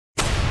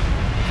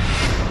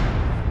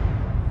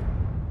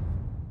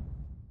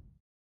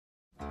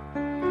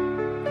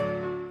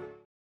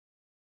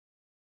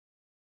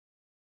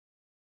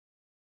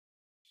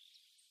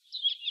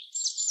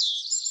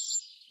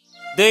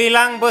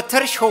दैलां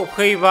बोथोर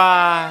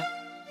सफैबाय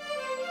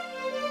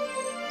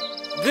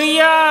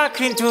गैया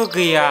खिन्थु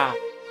गैया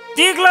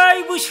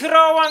देग्लाय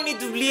बोसोराव आंनि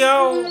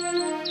दुब्लियाव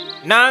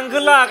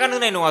नांगोला आगान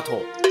होनाय नङाथ'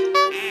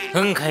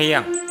 होनखायो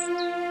आं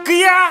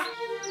गैया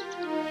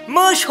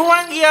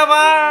मोसौआनो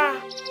गैयाबा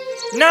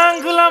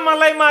नांगोला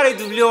मालाय मारै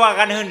दुब्लियाव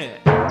आगान होनो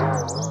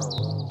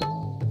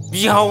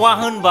बिहावा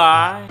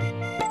होनबाय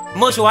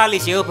मोसौ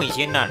हालिसे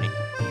होफैनोसै होननानै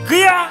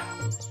गैया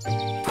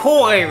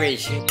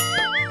थगायबायसो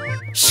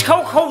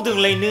सिखाव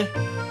खावदोंलायनो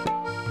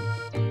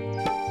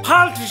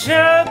फालथुसो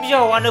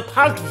बिहावानो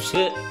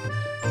फालथुसो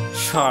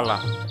साला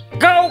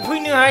गाव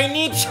फैनो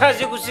हायिनि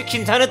फिसाजोखौसो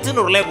खिन्थानो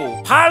थिनहरलायबावो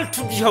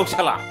फालथु बिहाव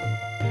साला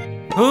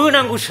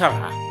होनांगौ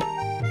साला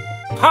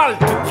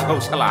फालथु बिहाव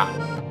साला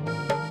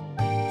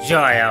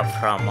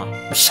जायाफ्रामा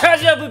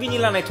फिसाजोआबो बिनि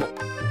लानायथ'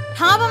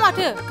 थाङाबा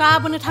माथो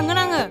गाबोननो थांगोन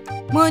आङो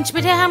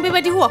मोनथिबायथाय आं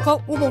बेबायदि हौवाखौ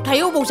अबाव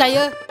थायो अबाव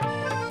जायो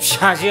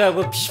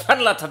फिसाजोआबो बिफान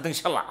लाथारदों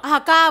साला आहा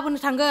गाबोननो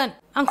थांगोन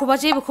आंखौबा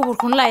जेबो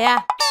खबरखौनो लाया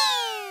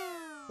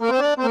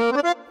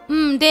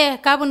दे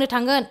गाबोननो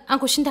थांगोन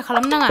आंखौ सिन्था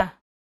खालामनाङा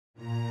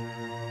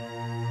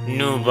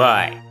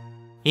नुबाय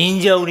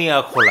हिनजावनि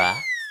आखला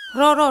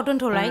र'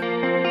 दोनथ'लाय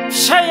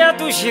फिसाया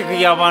दसे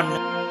गैयाबानो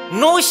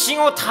न'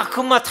 सिङाव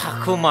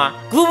थाखोमा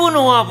गुबुन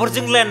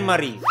हौवाफोरजों लाइन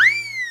मारि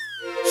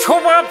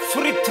सभाब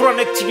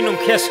सरित्रआनो थिग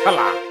नंखाया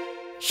साला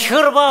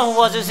सोरबा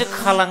हौवाजोंसो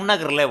खालांनो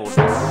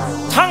नागिरलायबावदों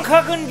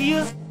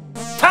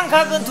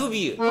थांखागोनथ'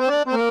 बियो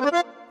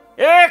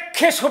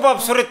एखे सभाब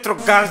सरित्र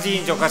गाज्रि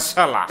हिनजावखा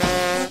साला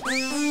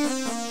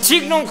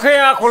थिग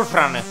नंखाया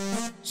आखलफ्रानो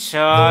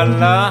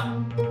साला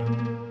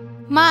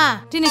मा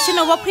दिनै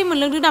सोरनावबा फ्रि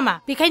मोनलोंदों नामा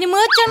बेखायनो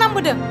मोजां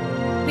नांबोदों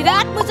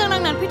बिराद मोजां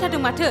नांनानै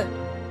फैथारदों माथो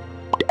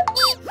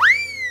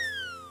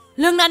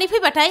लोंनानै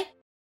फैबाथाय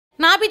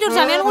ना बेदर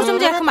जानायानो हजम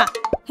जाया खोमा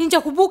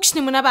हिनजावखौ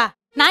बखिनो मोनाबा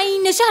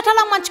नायनोसो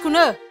हाथारलां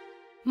मानसिखौनो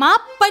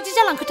माबायदि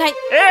जालांखोथाय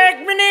एक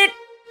मिनिट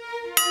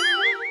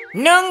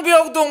नों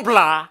बेयाव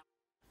दंब्ला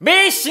बे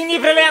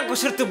सिंनिफ्रायलाय आंखौ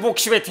सोरथो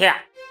बखिबाय थाया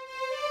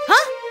हा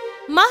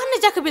मा होननाय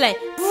जाखो बेलाय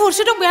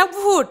बुहुरसो दं बेहा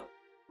बुहुर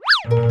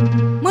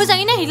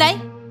मोजाङै नायहैलाय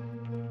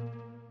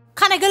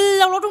खानाय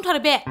गोलावल'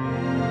 दंथारो बे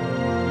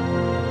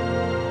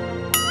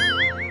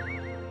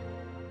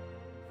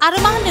आरो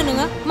मा होनदों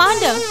नोङो मा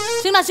होनदों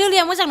जोंना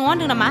जोलैया मोजां नङा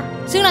होनदों नामा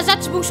जोंना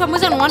जाथि बंस'आ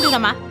मोजां नङा होनदों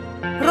नामा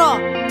र'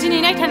 दिनै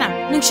नायथाना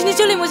नोंसिनि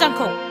जोलै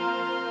मोजांखौ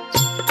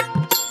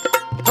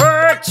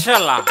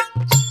साला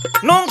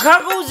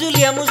नंखागौ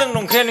जोलैया मोजां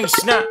नंखाया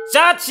नोंसिना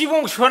जाथि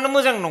बंस'आनो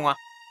मोजां नङा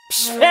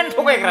फिफायानो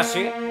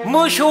थगायग्रासो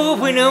मोसौ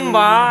होफैनो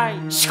होनबाय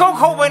सिखाव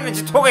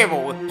खावबायनानैसो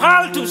थगायबावो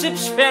फालथुसो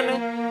फिफायानो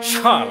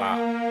साला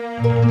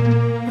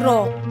र'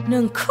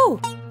 नोंखौ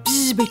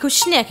बिबैखौ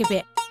सिनायाखै बे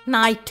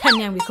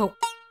नायथारनि आं बेखौ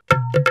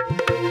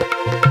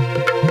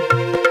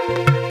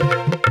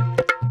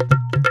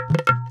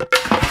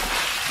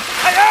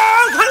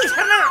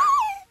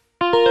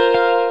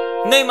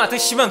नै माथो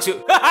सिमांसो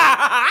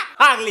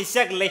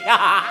आग्लायसै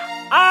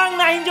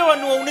आंना हिनजावा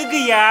न'आवनो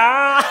गैया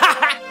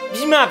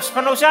बिमा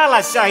बिफानावसो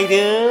आलासि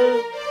जाहैदों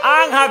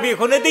आंहा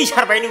बेखौनो दै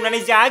सारबाय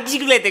नुनानै जा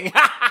गिगुलायदों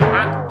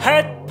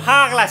होद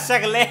फाग्लासो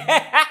जागोनलै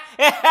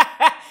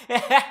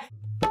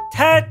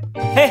थोद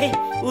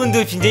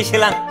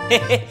उन्दुफिनसैसोलां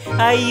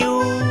आयु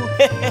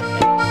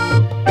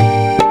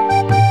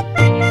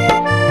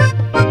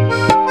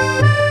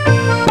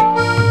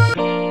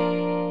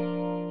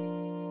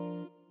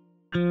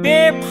बे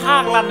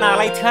फाग्ला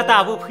नालायथोआ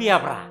दाबो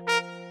फैयाब्रा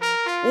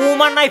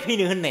अमा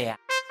नायफैनो होननाया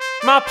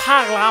मा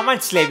फाग्ला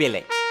मानसिलाय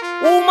बेलाय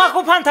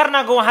अमाखौ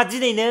फानथारनांगौ आंहा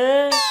दिनैनो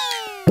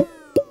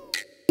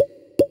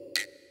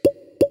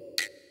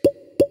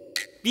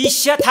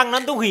बिसिया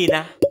थांनानै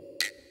दंहैयोना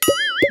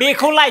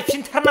बेखौ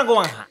लायफिनथारनांगौ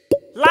आंहा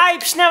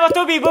लायफिनाबाथ'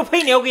 बेबो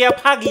फैनायाव गैया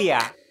फाग्लिया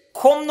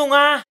खम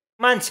नङा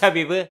मानसिया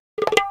बेबो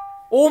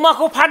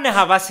अमाखौ फाननो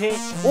हाबासो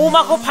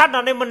अमाखौ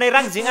फाननानै मोननाय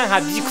रांजों आंहा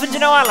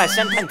बिखुनजोनाव आलासि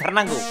जानो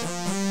थांथारनांगौ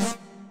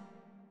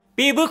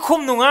बेबो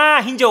खम नङा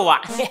हिनजावा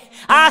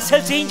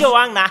आसोलसो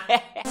हिनजावा आंना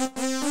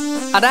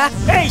आदा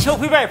ओइ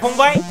सफैबाय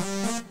फंबाय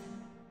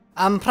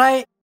ओमफ्राय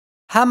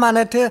हा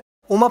मानोथो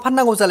अमा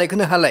फाननांगौ जालायखो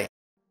नोंहालाय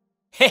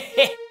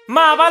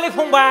माबालै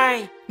फंबाय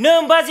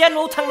नोमबाजैया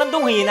न'आव थांनानै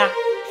दंहैयोना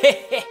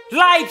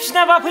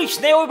लायफिनाबा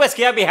फैफिननाय अयबास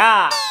गैया बेहा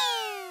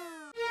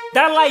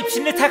दा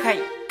लायफिननो थाखाय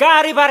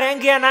गारि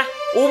भारायानो गैयाना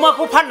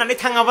अमाखौ फाननानै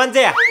थाङाबानो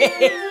जाया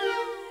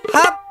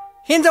हाब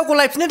हिनजावखौ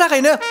लायफिननो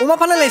थाखायनो अमा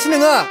फानलायलायसै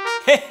नोङो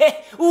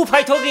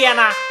उफायथ'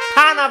 गैयाना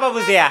फानाबाबो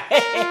जाया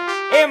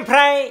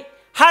ओमफ्राय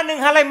हा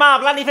नोंहालाय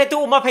माब्लानिफ्रायथ'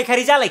 अमा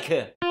फायखारि जालायखो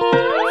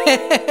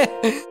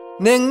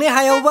नोंनि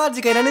हायावबो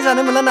आदि गायनानै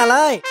जानो मोनला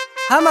नालाय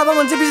हा माबा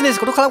मोनसे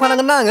बिजनेसखौथ'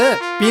 खालामखानांगोन ना आङो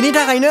बेनि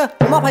थाखायनो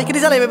अमा फायखारि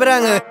जालायबाय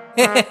आङो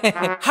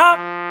हाब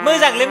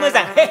मोजांलै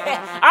मोजां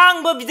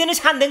आंबो बिदिनो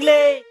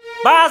सानदोंलै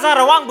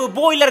बाजाराव आंबो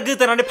बयलार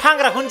गोदानानै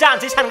फानग्राखौनो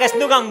जानोसै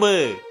सानगासिनो दं आंबो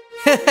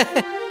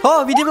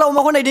थ' बिदिब्ला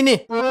अमाखौ नायदिनि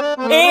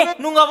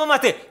नङाबा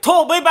माथो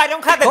थ' बै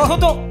बारियावनो खादों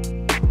थ'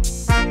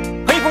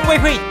 फै फंबाय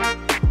फै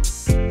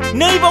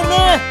नै बावनो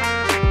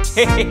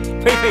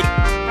फै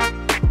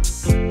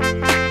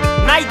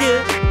नायदो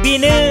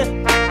बेनो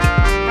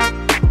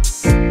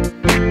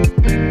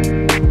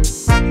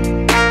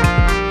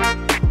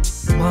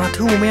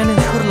माथो अमायानो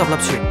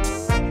सोरलाबलाबसो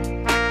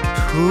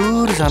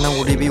सोर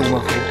जानांगौ दे बे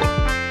अमाखौ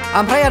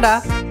ओमफ्राय आदा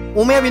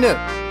अमाया बेनो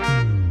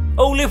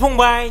औलै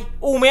फंबाय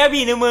अमाया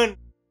बेनोमोन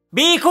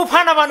बेखौ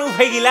फानाबानो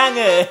उफाय गैला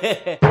आङो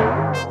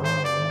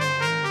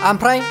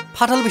ओमफ्राय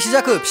फाथाल बेसे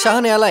जाखो फिसा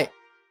होनायालाय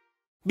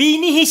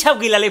बिनि हिसाब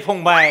गैलालै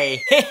फंबाय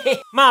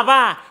माबा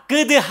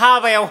गोदो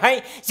हाबायावहाय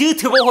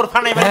जोथोबाव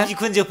हरफानायमोन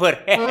बिखुनजोफोर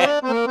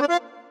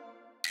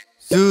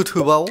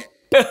जोथोबाव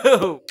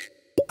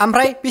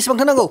ओमफ्राय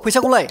बेसेबांथो नांगौ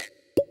फैसाखौलाय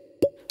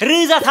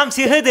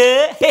 1,300 होदो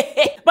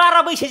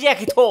बारा बैसो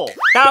जायाखैथ'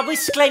 दाबो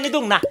सिख्लायनो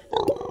दंना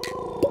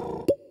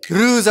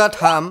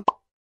 1,300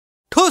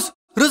 थुस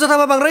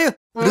 1,300 बांद्रायो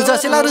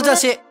 1,000 ला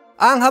 1,000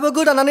 आंहाबो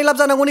गोदानानै लाब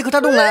जानांगौनि खोथा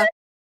दंना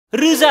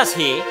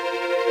 1,000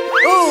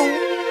 औ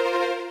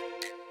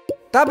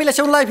दा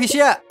बेलासियाव लाय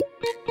फैसाया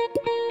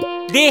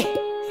दे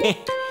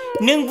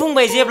नों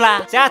बुंबाय जेब्ला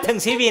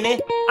जाथोंसै बेनो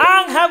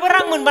आंहाबो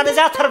रां मोनबानो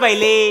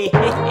जाथारबायलै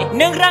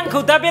नों रांखौ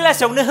दा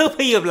बेलासियावनो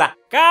होफैयोब्ला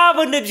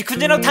गाबोननो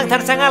बिखुनजोनाव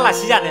थांथारसां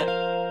आलासि जानो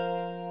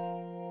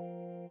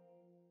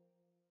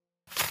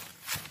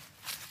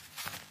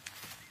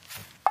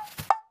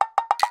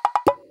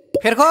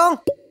फेरखं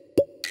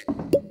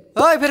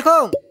ओइ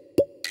फेरखं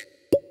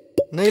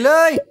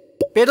नैलै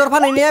बेदर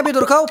फानहैनाया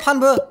बेदरखौ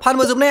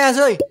फानबोजोबनो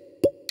हायासै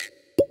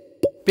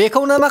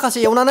बेखौनो माखासे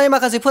एवनानै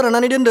माखासे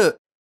फोराननानै दोनदो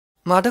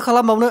माथो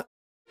खालामबावनो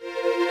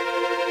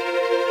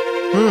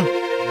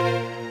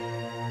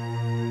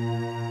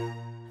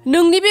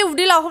नोंनि बे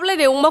उदै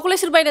लावहाबलायनाय अमाखौलाय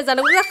सोर बायना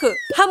जानांगौ जाखो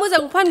हा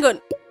मोजांखौ फानगोन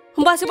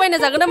होमबासो बायना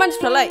जागोन ना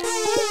मानसिफ्रालाय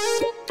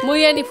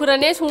मैयानि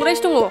फोराननाया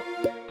संग्रायसो दङ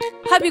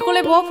हा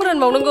बेखौलाय बहा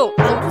फोरानबावनांगौ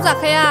आंथ'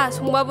 जाखाया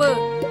संबाबो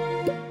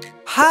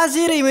हा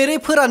जेरै मेरै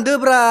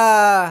फोरानदोब्रा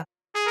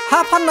हा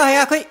फाननो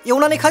हायाखै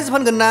एवनानै खाजि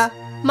फानगोन ना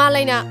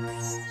मालायना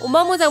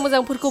अमा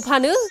मोजांफोरखौ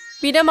फानो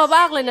बेना माबा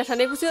आग्लायना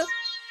थानायखौसो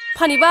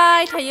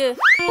फानहैबाय थायो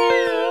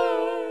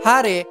हा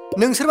रे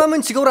नोंसोरबा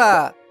मिथिगौरा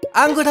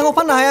आं गोथाङाव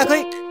फाननो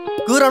हायाखै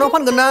गोरानाव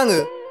फानगोन ना आङो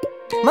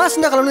मा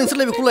सिन्था खालामनो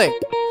नोंसोरलाय बेखौलाय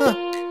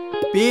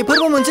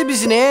बेफोरबो मोनसे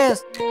बिजनेस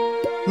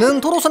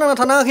नोंथ' रसा नांना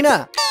थानो हायाखैना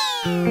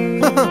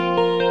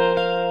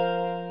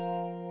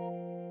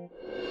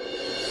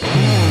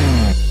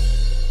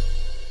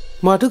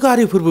माथो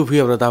गारिफोरबो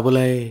फैयाब्रा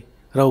दाबोलाय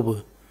रावबो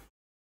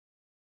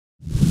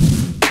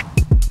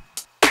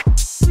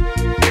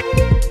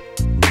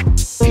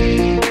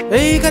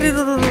ओइ गारि र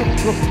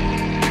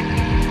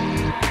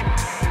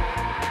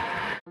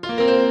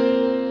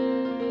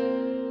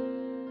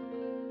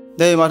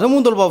दे माथो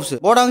मुन्दल बाबुसो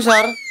बडां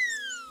सार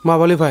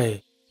माबालै भाइ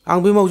आं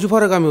बे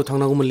मावजिपारा गामियाव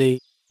थांनांगौमोनलै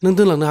नों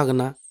दोनलांनो हागोन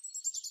ना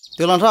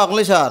दोनलांथ'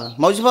 हागोनलै सार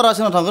मावजिपारा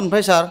सोरनाव थांगोन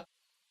ओमफ्राय सार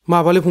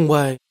माबालै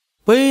फंबाय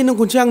बै नों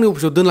खनसे आंनि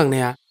अफिसाव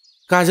दोनलांनाया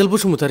गाजोल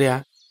बसुमतारिया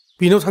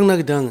बेनाव थांनो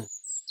नागिरदों आङो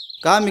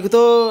गामिखौथ'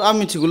 आं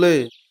मिथिगौलै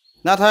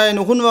नाथाय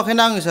न'खौ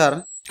नुवाखैना आङो सार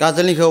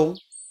गाजोलनिखौ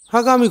हा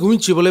गामिखौ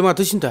मिथियोबालाय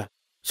माथो सिन्था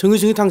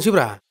सोङै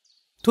थांसैब्रा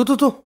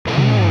थ'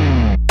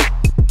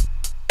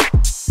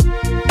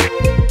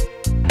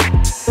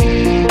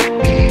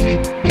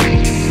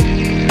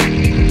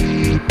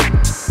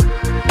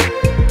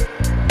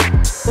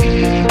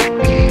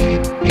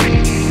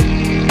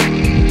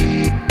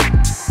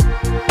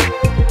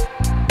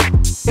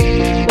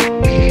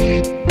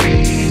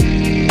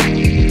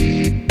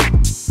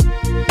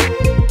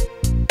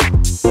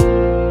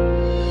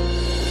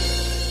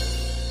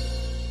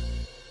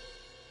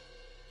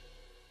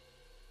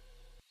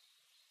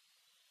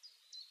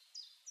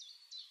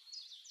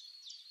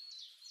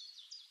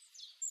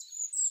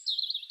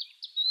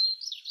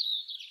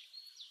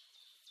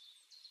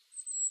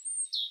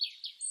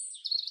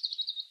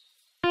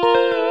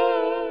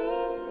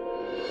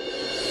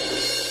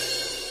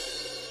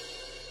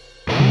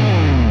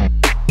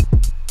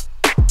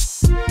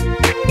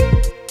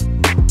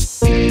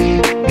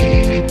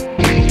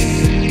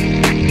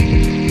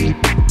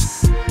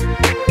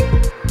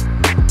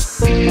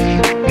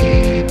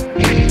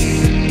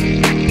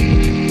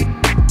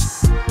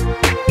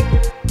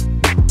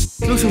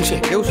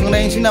 बेयाव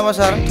सोंनायनोसै नामा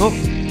सार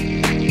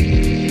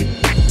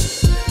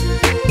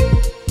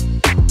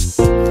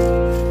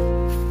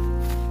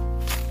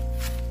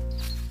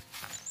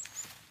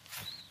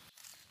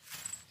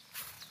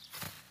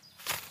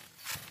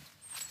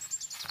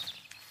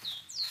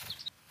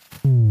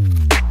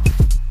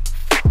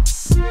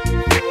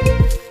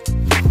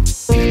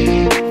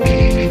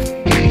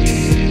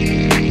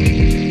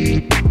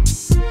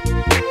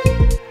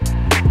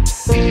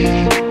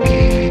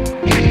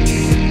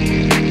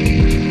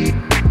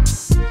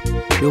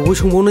बेयावबो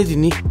सोंबावनाय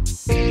दिनि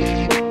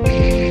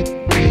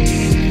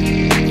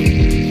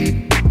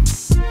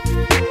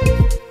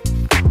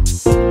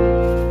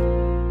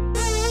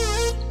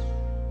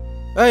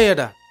ओइ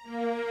आदा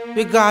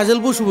बे गाजोल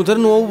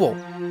बसुमतारी न'आव बबाव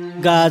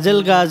गाजोल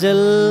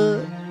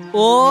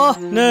अ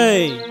नै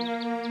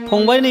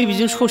फंबाय नै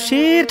बिजों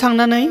ससे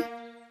थांनानै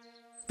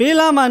बे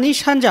लामानि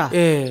सानजा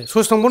ए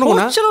ससे थांबावनांगौ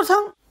ना ससेल'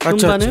 थां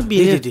आच्छा होमबानो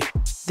बेनो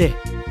दे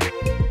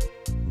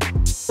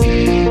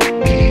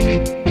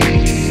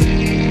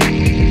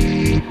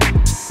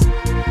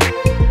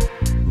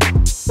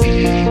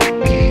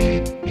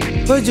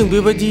जों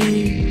बेबायदि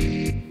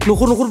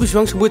न'खर न'खर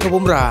बेसेबां सोंबाय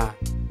थाबावब्रा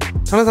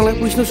थांलाय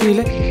बैसिनाव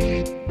सोंहैलाय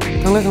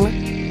थांलाय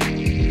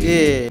ए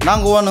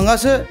नांगौआ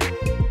नोंहासो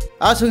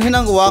आरो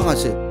सोंहैनांगौआ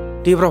आंहासो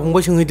देब्रा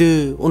फंबाय सोंहैदो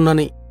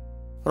अननानै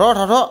र'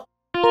 थाथ'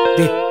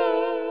 दे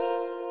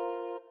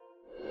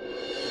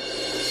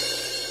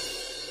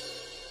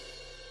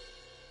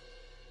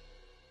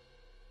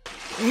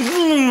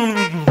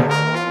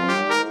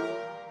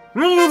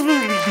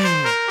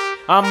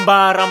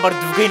आम्बार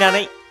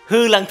दुगैनानै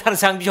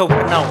होलांथारसै आं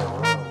बिहावफोरनाव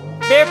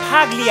बे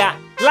फाग्लिया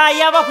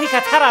लायाबा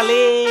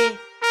फैखाथारालै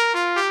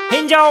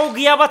हिन्जाव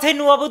गैयाबाथाय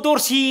न'आबो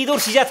दरसि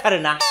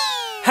जाथारोना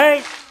है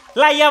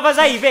लायाबा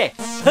जायो बे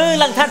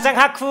होलांथारसै आं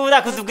हाखु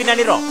दाखु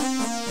दुगैनानै र'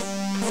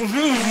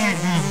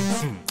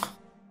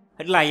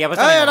 लायाबा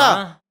जायो ना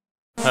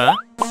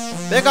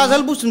बे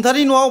गाजोल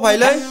बसुमतारी न'आव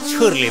फायलै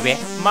सोरले बे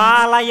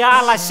मालाया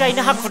आलासि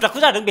जाहैनो हाखु दाखु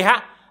जादों बेहा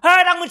है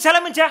आं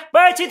मिथिया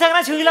बैथिं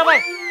थांना सोहैलाबाय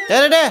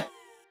दे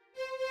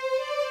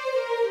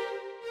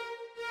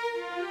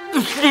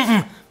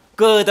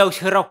गोदाव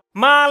सोराव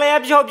मालाया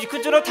बिहाव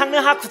बिखुनजोनाव थांनो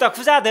हाखु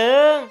दाखु जादों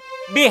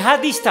बेहा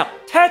दिस्टार्ब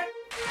थेट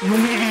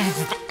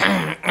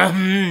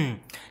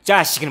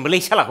जासिगोनबोलै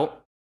सालाखौ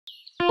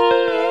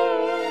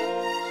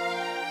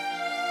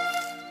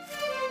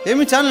बे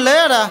मिथिया नोंलै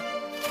आदा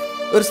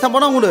ओरैसो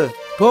थांबावनांगौनो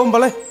थ'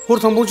 होमबालाय हर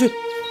थांबावनोसै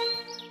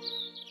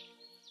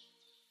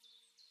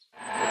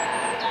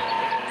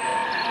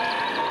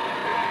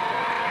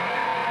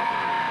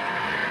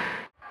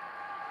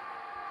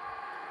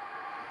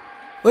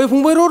ओइ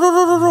फंबाय र'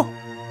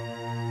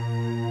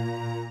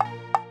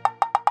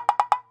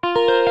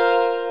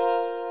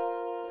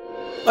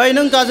 ओइ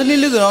नों गाजोलनि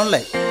लोगो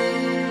नालाय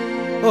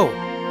औ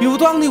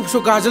बेबोथ' आंनि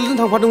अफिसाव गाजोलजों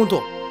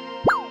थांफादोंमोनथ'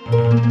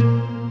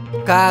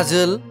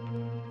 गाजोल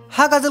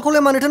हा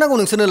गाजोलखौलाय मानोथो नांगौ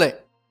नोंसोरनोलाय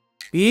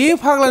बे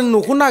फाग्लानि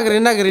न'खौ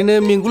नागिरैनो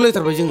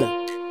मेंगुलायथारबाय जोङो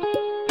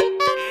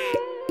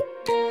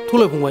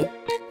थ'लाय फंबाय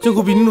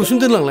जोंखौ बिनि न'सिम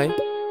दोनलांलाय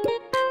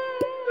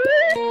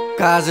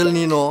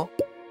गाजोलनि न'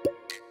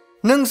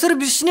 नोंसोर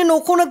बिसिनि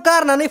न'खौनो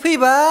गारनानै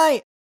फैबाय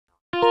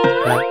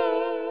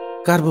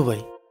गारबोबाय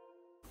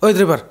ओइ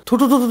ड्राइभार थ'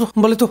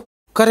 होमबालाय थ'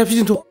 गारिया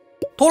फिदिंथ'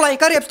 थ'लाय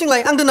गारिया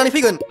फिदिंलाय आं दोननानै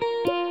फैगोन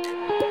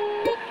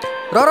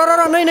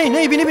र'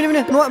 नै बेनो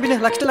न'आ बेनो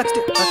लाखिदो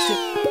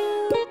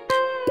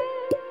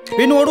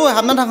बे न'आव दहाय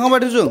हाबनानै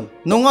थांखांबायथ' जों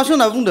नङासो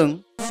होनना बुंदों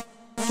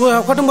दहाय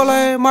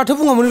हाबखादोंबालाय माथो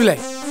बुङामोन बेलाय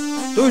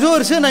दहायथ'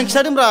 ओरैसो होननानै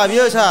खिथादोंब्रा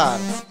बियो सार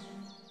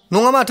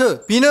नङा माथो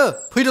बेनो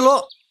फैदोल'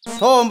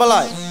 थ'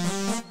 होमबालाय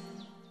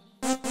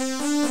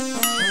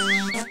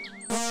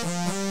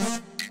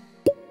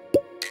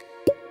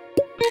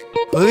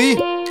फै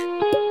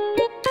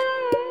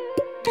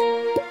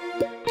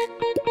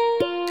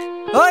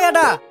ओइ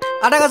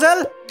आदा गाजोल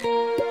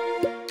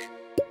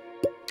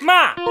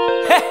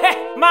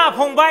मा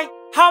फंबाय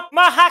हाब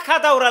मा हाखा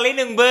दावरालै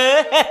नोंबो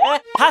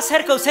हा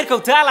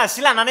सोरखौथो आलासि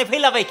लानानै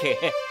फैलाबायखो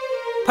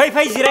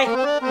फै जिराय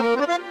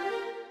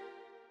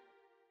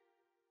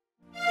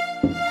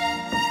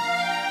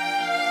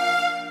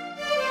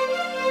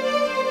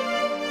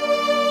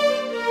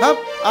हाब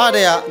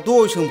आदाया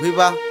दहाय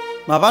सोंफैबा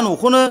माबा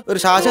न'खौनो ओरै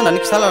साहासो होननानै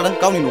खिथालादों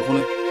गावनि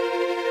न'खौनो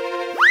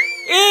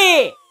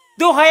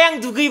दहाय आं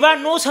दुगैबा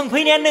न'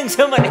 सोंफैनाया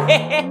नोंसोमोन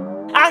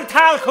आं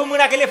थालखौ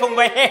मोनाखैलै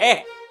फंबाय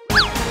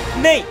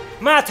नै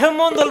माथो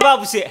मन्दल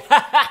बाबुसो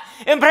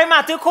ओमफ्राय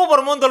माथो खबर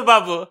मन्दल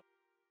बाबु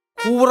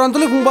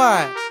खबरानोथ'लै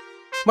फंबाय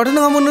माथो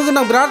नोंहा मोननो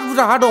गोनां बिराद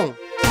बुरजा हा दं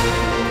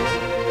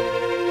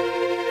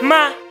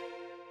मा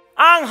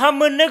आंहा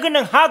मोननो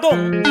गोनां हा दं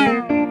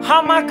हा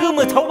मा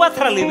गोमोथाव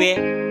बाथ्रालै बे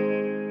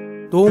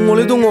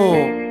दङलै दङ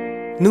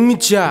नों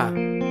मिथिया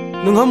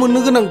नोंहा मोननो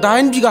गोनां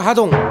 8 बिगा हा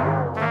दं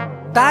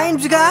 8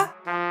 बिगा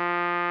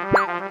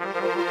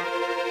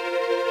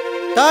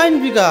 8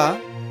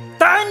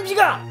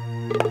 बिगा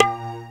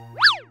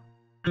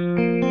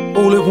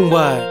औलै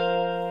फंबाय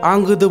आं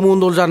गोदो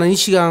मन्दल जानायनि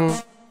सिगां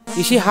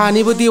एसे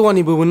हानिबो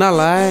देवानिबोमोन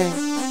नालाय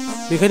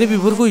बेखायनो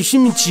बेफोरखौ एसे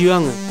मिथियो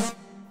आङो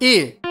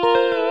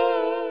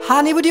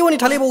हानिबो देवानि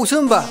थालायबावोसो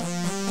होमबा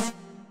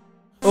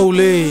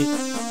औलै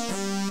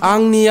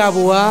आंनि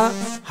आबौआ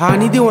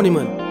हानि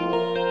देवानिमोन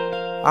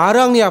आरो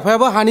आंनि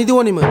आफायाबो हानि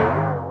देवानिमोन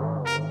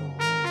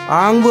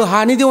आंबो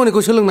हानि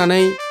देवानिखौ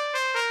सोलोंनानै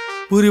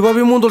बोरैबा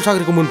बे मन्दल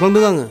साख्रिखौ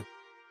मोनफ्लांदों आङो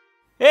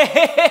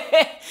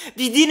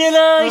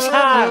बिदिनोलै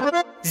सार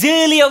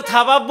जोलैयाव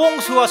थाबा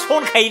बंस'आ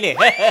सनखायोनो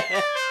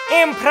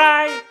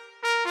ओमफ्राय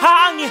हा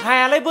आंनि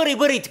हायालाय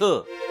बोरैथो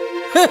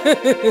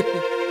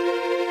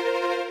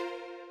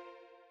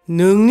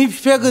नोंनि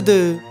बिफाया गोदो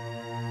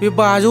बे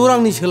 500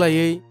 रांनि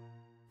सोलायै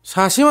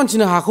सासे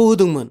मानसिनो हाखौ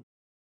होदोंमोन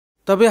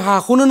दा बे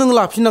हाखौनो नों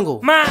लाफिननांगौ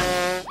मा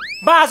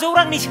 500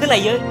 रांनि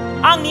सोलायै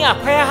आंनि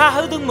आफाया हा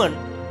होदोंमोन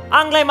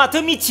आंलाय माथो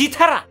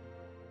मिथिथारा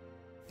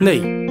नै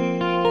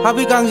हा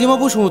बे गांजेमा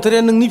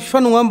बसुमतारिया नोंनि बिफा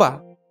नङा होमबा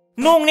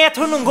नंनायाथ'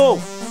 नंगौ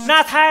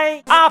नाथाय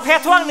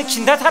आफायाथ' आंनो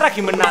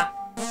खिन्थाथाराखैमोन ना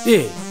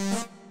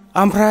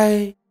ओमफ्राय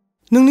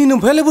नोंनि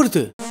नोमफायालाय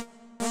बोरैथो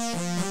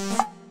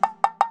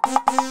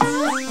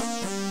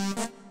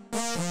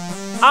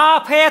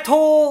आफायाथ'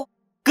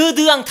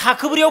 गोदो आं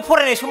थाखो 4 आव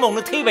फरायनाय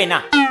समावनो थैबायना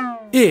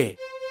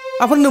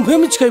आफा नोमफाया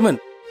मिथिखायोमोन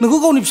नोंखौ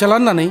गावनि फिसाला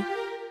होननानै?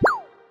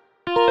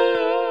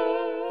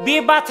 बे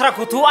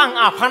बाथ्राखौथ' आं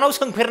आफानाव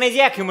सोंफेरनाय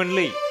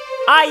जायाखैमोनलै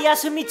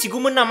आइयासो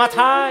मिथिगौमोन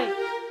नामाथाय।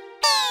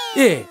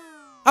 ए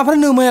ओमफ्राय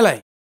नोमायालाय?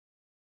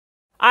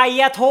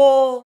 आइयाथ'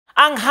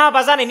 आं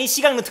हाबा जानायनि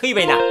सिगांनो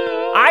थैबायना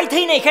आइ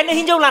थैनायखायनो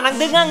हिनजाव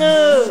लानांदों आङो।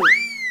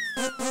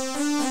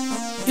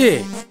 ए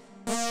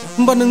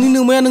होमबा नोंनि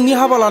नोमाया नोंनि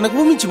हाबा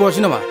लानायखौबो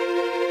मिथिबावासै नामा?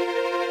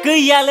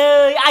 गैयालै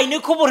आइनो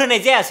खबर होनाय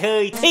जायासै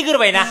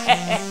थैग्रोबायना।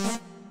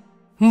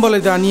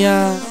 होमबालाय दानिया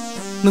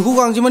नोंखौ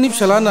गांजेमानि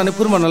फिसाला होननानै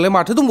फोरमानालाय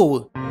माथो दंबावो?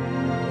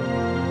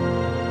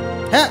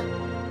 हे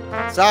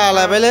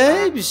जालायबायलै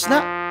बिसिना।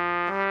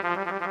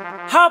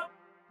 हाब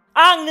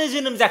आंनो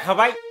जोनोम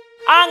जाखाबाय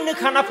आंनो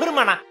खाना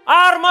फोरमाना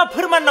आर मा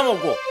फोरमान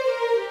नांबावगौ?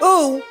 औ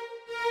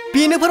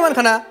बेनो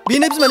फोरमानखाना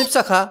बेनो बिमानि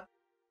फिसाखा।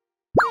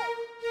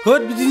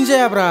 होद बिदिनो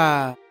जायाब्रा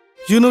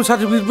जोनोम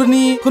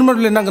सार्टिफिकेटफोरनि फोरमान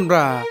बिलाइ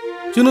नांगोनब्रा।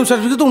 जोनोम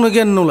सार्टिफिकेट दंना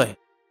गैया नोंनावलाय?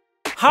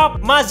 हाब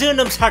मा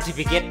जोनोम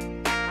सार्टिफिकेट?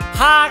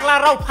 फाग्ला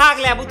राव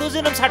फाग्लायाबोथ'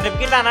 जोनोम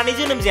सार्टिफिकेट लानानै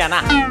जोनोम जायाना।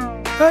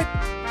 हैद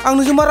आं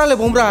नोंजों मा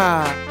रायलायबावनोब्रा।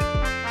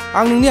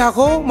 आं नोंनि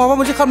हाखौ माबा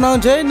मोनसे खालामना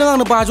होनोसै नों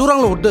आंनो 500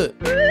 रांल' हरदो।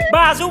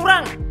 500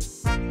 रां?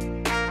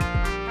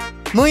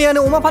 मैयानो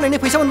अमा फाननायनि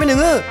फैसा मोनबाय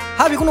नोङो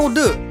हा बेखौनो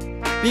हरदो।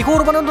 बेखौ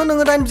हरबानोथ'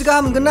 नोङो 8 बिगा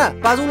हा मोनगोन ना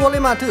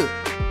 500ल'आलाय माथो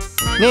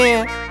ने।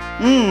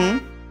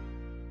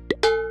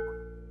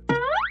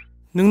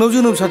 नोंनाव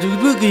जोनोम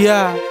सार्टिफिकेटबो गैया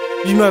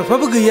बिमा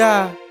बिफाबो गैया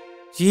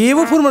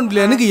जेबो फोरमान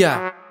बिलाइयानो गैया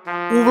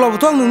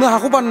अब्लाबोथ' आं नोंनो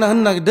हाखौ बानायना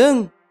होनो नागिरदों।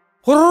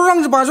 हर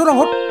आंनो 500 रां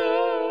हर।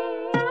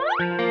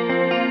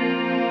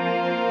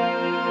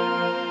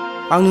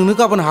 आं नोंनो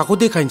गाबोन हाखौ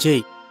देखायनोसै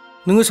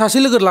नोङो सासे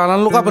लोगो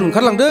लानानैल' गाबोन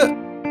ओंखारलांदो।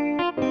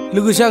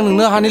 लोगोसे आं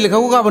नोंनो हानि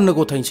लेखाखौ गाबोननो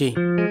गथायनोसै।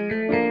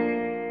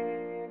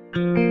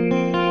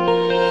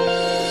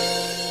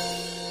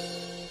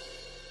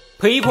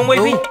 फै फंबाय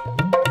फै।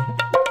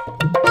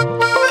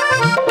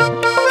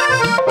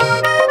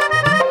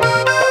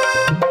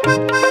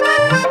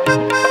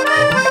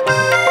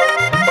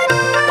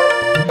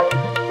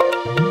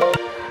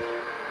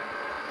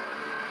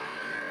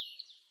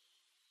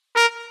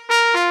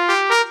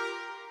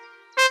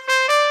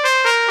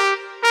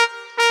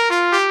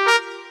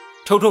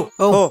 थौ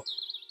औ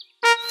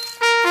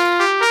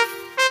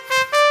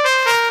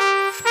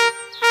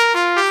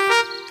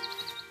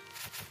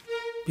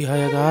बे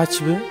हाया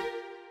गासिबो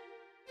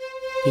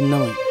बेनि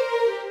नामै।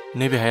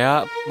 नैबे हाया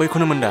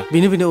बैखौनोमोन दा?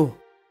 बेनो औ।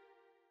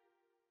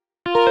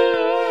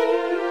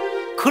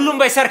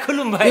 खुलुमबाय सार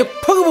खुलुमबाय।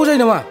 एफा गोबाव जायो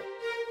नामा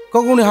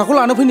गाव गावनि हाखौ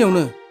लानो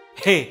फैनायावनो?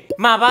 हे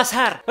माबा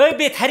सार ओइ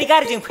बेटारि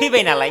गारिजों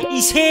फैबाय नालाय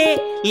एसे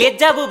लेट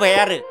जाबोबाय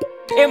आरो।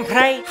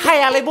 ओमफ्राय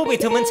हायालाय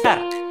बबेथोमोन सार?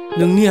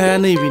 नोंनि हाया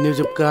नैबेनो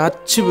जोब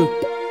गासिबो।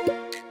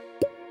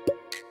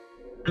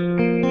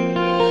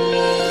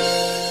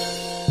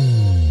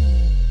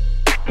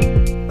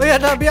 ओइ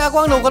आदा बे हाखौ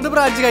आंनो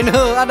हगारदोब्रा आदि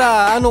गायनो आदा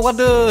आंनो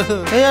हगारदो।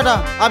 ओइ आदा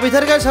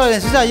बेटारि गारि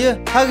सालायनायसो जायो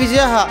हा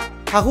गैजाया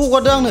हाखौ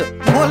हगारदो आंनो।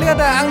 नङालै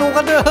आदा आंनो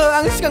हगारदो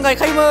आं सिगां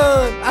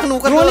गायखायोमोन आंनो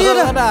हगारदो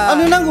आदा।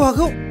 आंनो नांगौ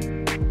हाखौ।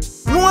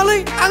 नङालै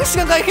आं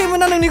सिगां गायखायोमोन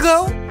ना नोंनिखौ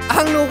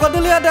आंनो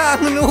हगारदोलै आदा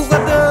आंनो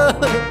हगारदो।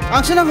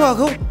 आंसो नांगौ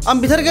हाखौ आं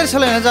बेटारि गारि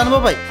सालायनानै जानो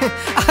बाबाय।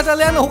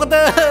 आदालै आंनो हगारदो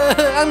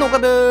आंनो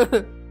हगारदो।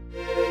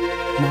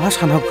 मा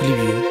सानहाबखोलै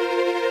बियो?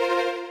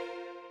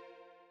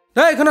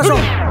 नै खोनासं।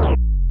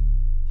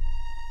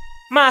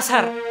 मा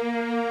सार?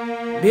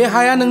 बे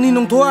हाया नोंनि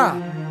नंथ'आ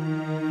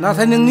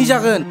नाथाय नोंनि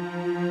जागोन।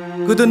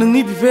 गोदो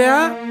नोंनि बिफाया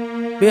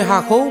बे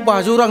हाखौ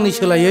 500 रांनि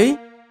सोलायै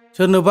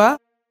सोरनोबा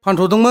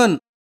फानथ'दोंमोन।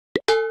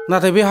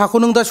 नाथाय बे हाखौ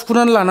नों दा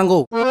सुख'नानै लानांगौ।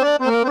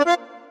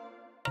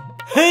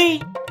 है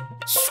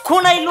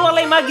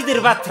सुख'नायल'आलाय मा गिदिर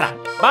बाथ्रा?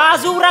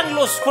 500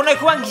 रांल'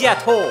 सुख'नायखौ आं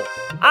गियाथ'।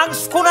 आं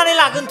सुख'नानै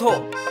लागोनथ'।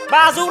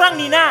 500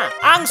 रांनि ना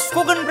आं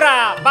सुख'गोनब्रा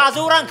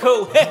 500 रांखौ।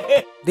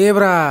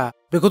 देब्रा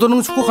बेखौथ'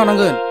 नों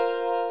सुख'खानांगोन।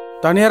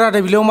 दानिया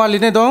रादाय बिलाइयाव मा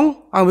लिरनाय दं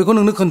आं बेखौ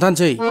नोंनो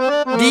खोन्थानोसै।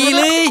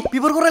 देलै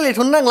बेफोरखौ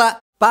रायलायथ'नो नांला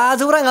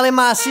 500 राङालाय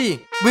मासि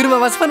बोरमा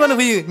मासे फानबानो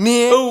फैयो ने।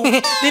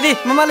 दे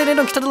मा लिरनाय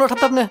दं खिथादोल'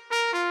 थाब-थाबनो।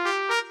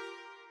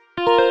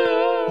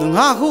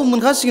 नोंहा हाखौ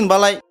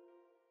मोनखासिगोनबालाय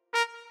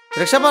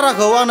रिक्सा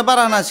भाराखौ आंनो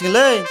बारा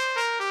होनांसिगोनलै।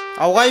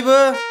 आवगायबो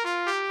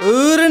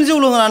ओरैनो जौ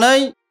लोंहोनानै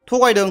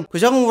थगायदों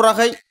फैसाखौ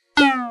हराखै।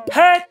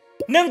 हे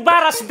नों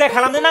बारा सिन्था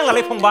खालामनो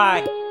नांलालै फंबाय।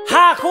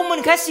 हाखौ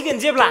मोनखासिगोन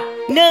जेब्ला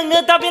नोंनो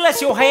दा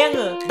बेलासियावहाय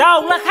आङो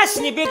दाउला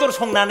खासिनि बेदर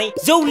संनानै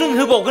जौ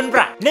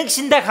लोंहोबावगोनब्रा नों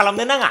सिन्था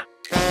खालामनो नाङा।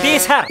 दे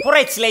सार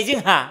फरायथिलाय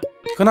जोंहा।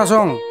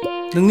 खोनासं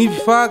नोंनि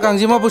बिफा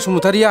गांजेमा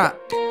बसुमतारिया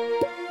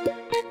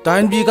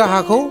 8 बिगा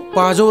हाखौ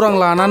 500 रां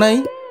लानानै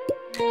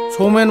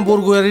समेन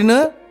बरगयारिनो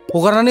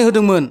हगारनानै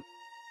होदोंमोन।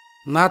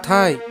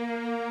 नाथाय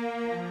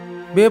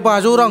बे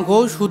 500 रांखौ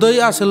सुदै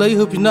आसोलै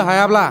होफिननो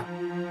हायाब्ला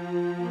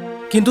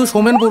खिन्थु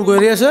समेन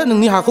बरगयारियासो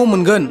नोंनि हाखौ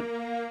मोनगोन।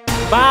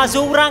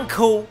 500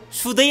 रांखौ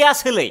सुदै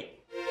आसोलै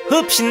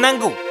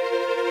होफिननांगौ?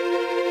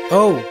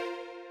 औ।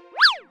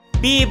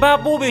 बेबा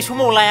बबे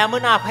समाव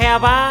लायामोन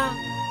आफायाबा?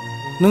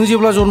 नों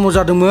जेब्ला जन्म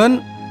जादोंमोन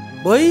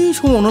बै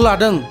समावनो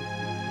लादों।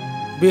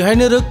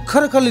 बेहायनो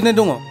रोखा लिरनाय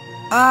दङ।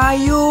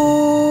 आयौ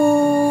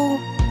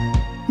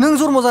नों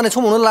जन्म जानाय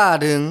समावनो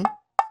लादों?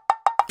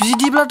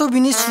 बिदिब्लाथ'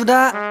 बिनि सुदा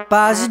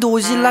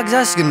 50-60 लाख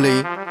जासिगोनलै।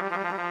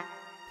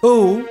 औ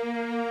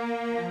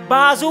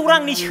 500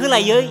 रांनि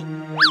सोलायै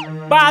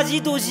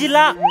 50-60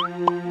 लाख।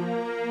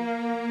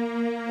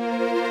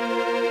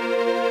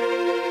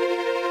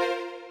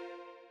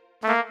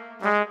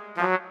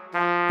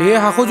 बे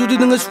हाखौ जुदि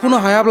नोङो सुख'नो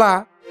हायाब्ला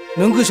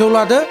नों गोसोआव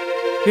लादो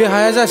बे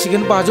हाया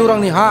जासिगोन 500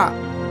 रांनि हा।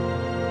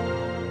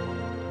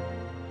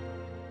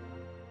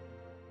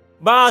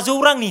 500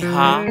 रांनि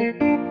हा?